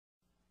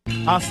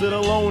I sit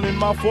alone in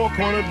my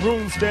four-cornered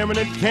room staring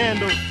at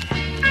candles.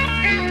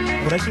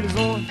 Oh, that shit is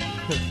on?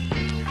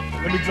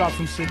 Let me drop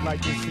some shit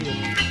like this here.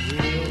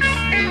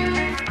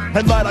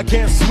 At night I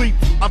can't sleep,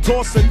 I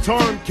toss and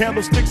turn.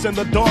 Candlesticks in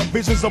the dark,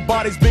 visions of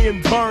bodies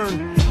being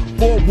burned.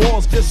 Four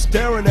walls just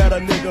staring at a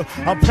nigga.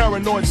 I'm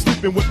paranoid,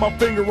 sleeping with my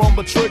finger on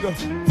the trigger.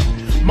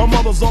 My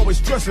mother's always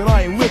stressing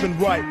I ain't living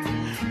right,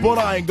 but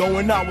I ain't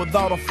going out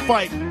without a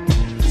fight.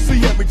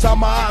 See, every time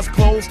my eyes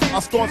close, I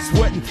start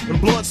sweating and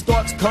blood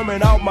starts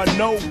coming out my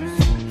nose.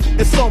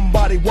 It's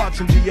somebody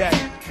watching the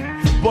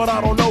act, but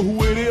I don't know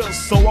who it is,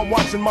 so I'm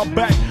watching my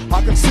back.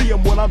 I can see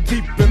him when I'm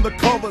deep in the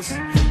covers.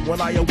 When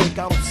I awake,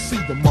 I don't see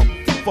the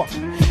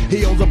motherfucker.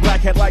 He owns a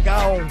black hat like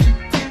I own,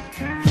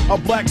 a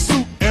black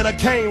suit and a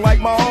cane like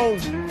my own.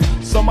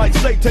 Some might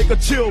say take a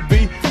chill,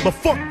 B, but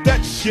fuck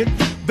that shit.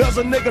 There's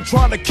a nigga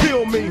trying to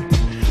kill me.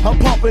 I'm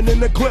popping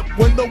in the clip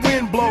when the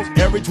wind blows.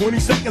 Every 20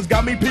 seconds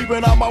got me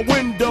peeping out my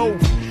window,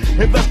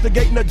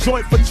 investigating the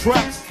joint for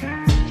traps,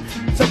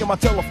 taking my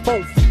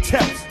telephone for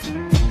texts.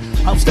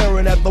 I'm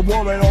staring at the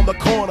woman on the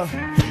corner.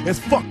 It's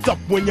fucked up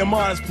when your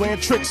mind's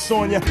playing tricks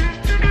on you.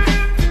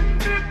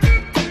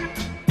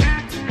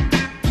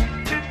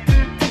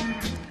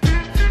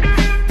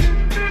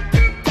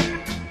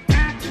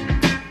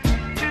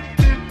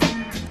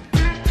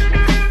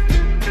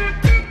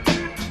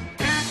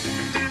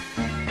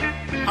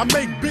 I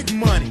make big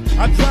money,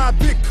 I drive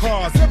big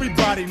cars,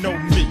 everybody know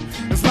me.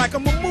 It's like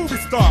I'm a movie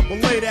star, but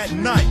late at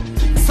night,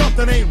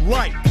 something ain't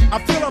right. I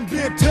feel I'm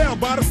being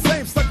tailed by the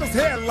same sucker's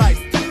headlights.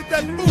 Is it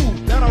that fool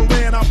that I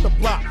ran off the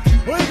block?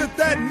 Or is it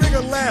that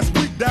nigga last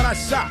week that I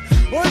shot?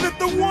 Or is it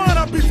the one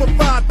I beat for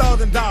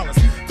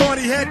 $5,000? Thought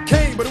he had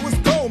cane, but it was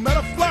gold, met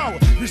a flower.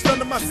 Reached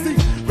under my seat,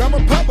 grabbed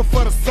my papa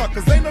for the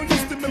suckers. Ain't no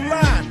use to me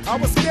lying, I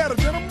was scared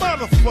than a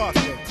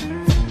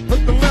motherfucker.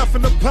 Put the left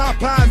in the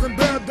Popeyes and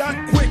Bell Dot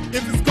quick.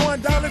 If it's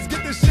going down, let's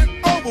get this shit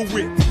over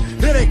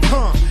with. Here they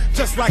come,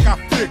 just like I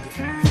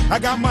figured. I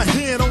got my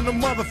hand on the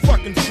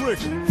motherfucking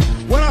trigger.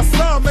 When I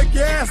saw him, make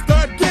your ass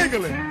start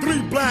giggling.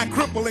 3 blind,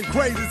 crippling,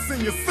 crazy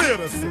senior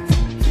citizens.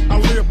 I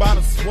live by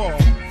the swamp.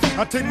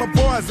 I take my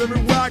boys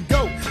everywhere I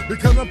go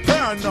because I'm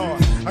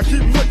paranoid. I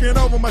keep looking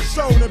over my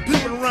shoulder and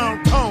peeping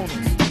around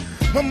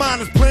corners. My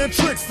mind is playing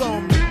tricks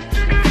on me.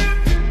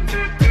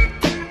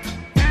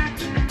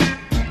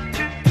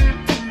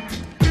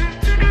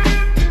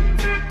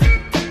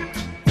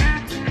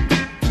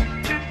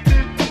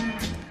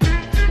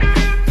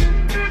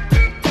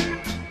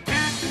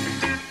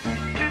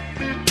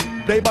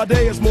 Day by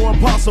day it's more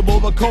impossible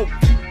to cope.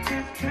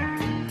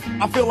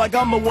 I feel like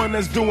I'm the one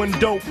that's doing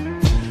dope.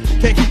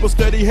 Can't keep a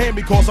steady hand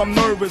because I'm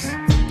nervous.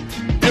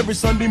 Every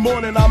Sunday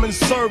morning I'm in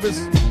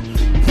service,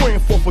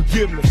 praying for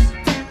forgiveness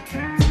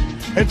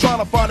and trying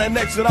to find an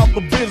exit out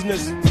the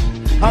business.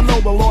 I know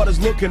the Lord is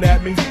looking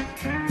at me,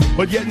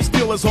 but yet and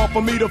still it's hard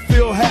for me to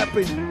feel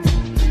happy.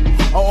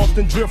 I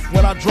often drift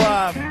when I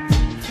drive,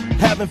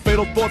 having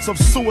fatal thoughts of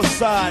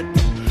suicide.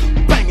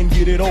 Bang and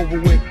get it over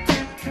with,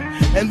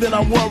 and then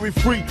I'm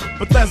worry-free,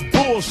 but that's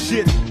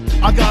bullshit.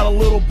 I got a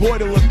little boy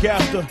to look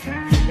after,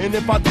 and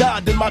if I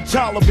die, then my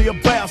child will be a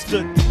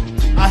bastard.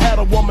 I had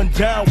a woman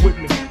down with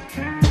me,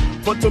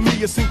 but to me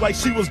it seemed like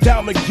she was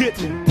down to get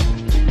me.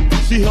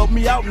 She helped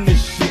me out in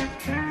this shit,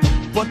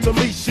 but to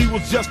me she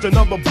was just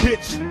another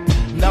bitch.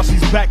 Now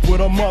she's back with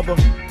her mother.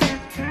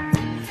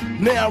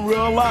 Now I'm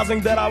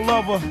realizing that I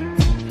love her.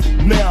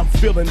 Now I'm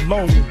feeling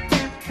lonely.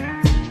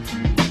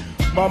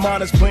 My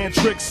mind is playing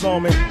tricks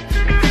on me.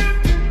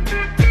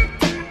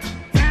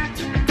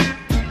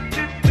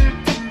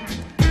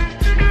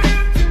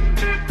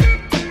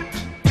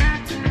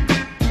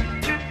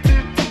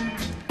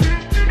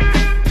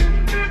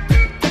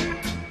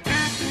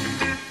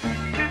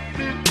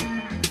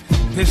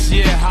 This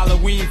year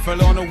Halloween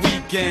fell on a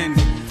weekend.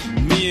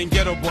 Me and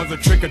Ghetto Boys are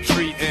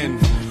trick-or-treating,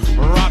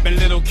 robbing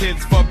little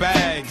kids for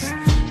bags,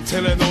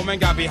 till an old man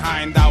got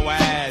behind our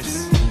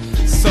ass.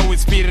 So we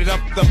speeded up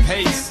the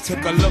pace,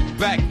 took a look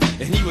back,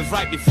 and he was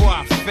right before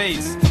our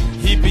face.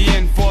 He'd be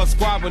in for a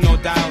squabble, no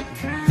doubt,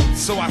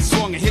 so I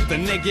swung and hit the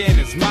nigga in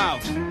his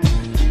mouth.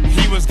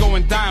 He was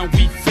going down,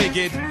 we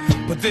figured,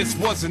 but this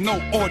wasn't no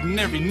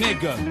ordinary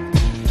nigga.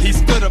 He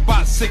stood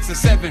about 6 or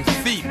 7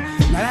 feet.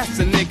 Now that's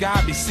the nigga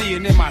I be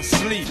seeing in my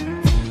sleep.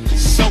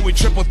 So we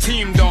triple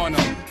teamed on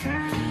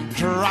him,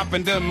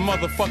 dropping them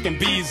motherfucking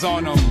bees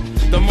on him.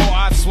 The more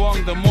I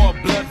swung, the more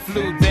blood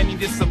flew. Then he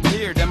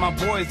disappeared, and my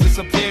boys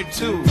disappeared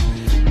too.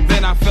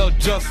 Then I felt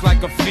just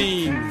like a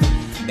fiend.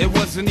 It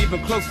wasn't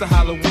even close to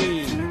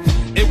Halloween.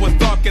 It was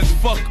dark as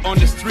fuck on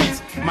the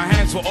streets. My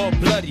hands were all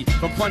bloody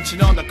from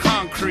punching on the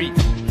concrete.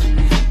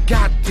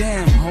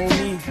 Goddamn,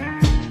 homie,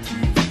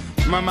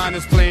 my mind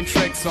is playing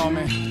tricks on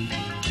me.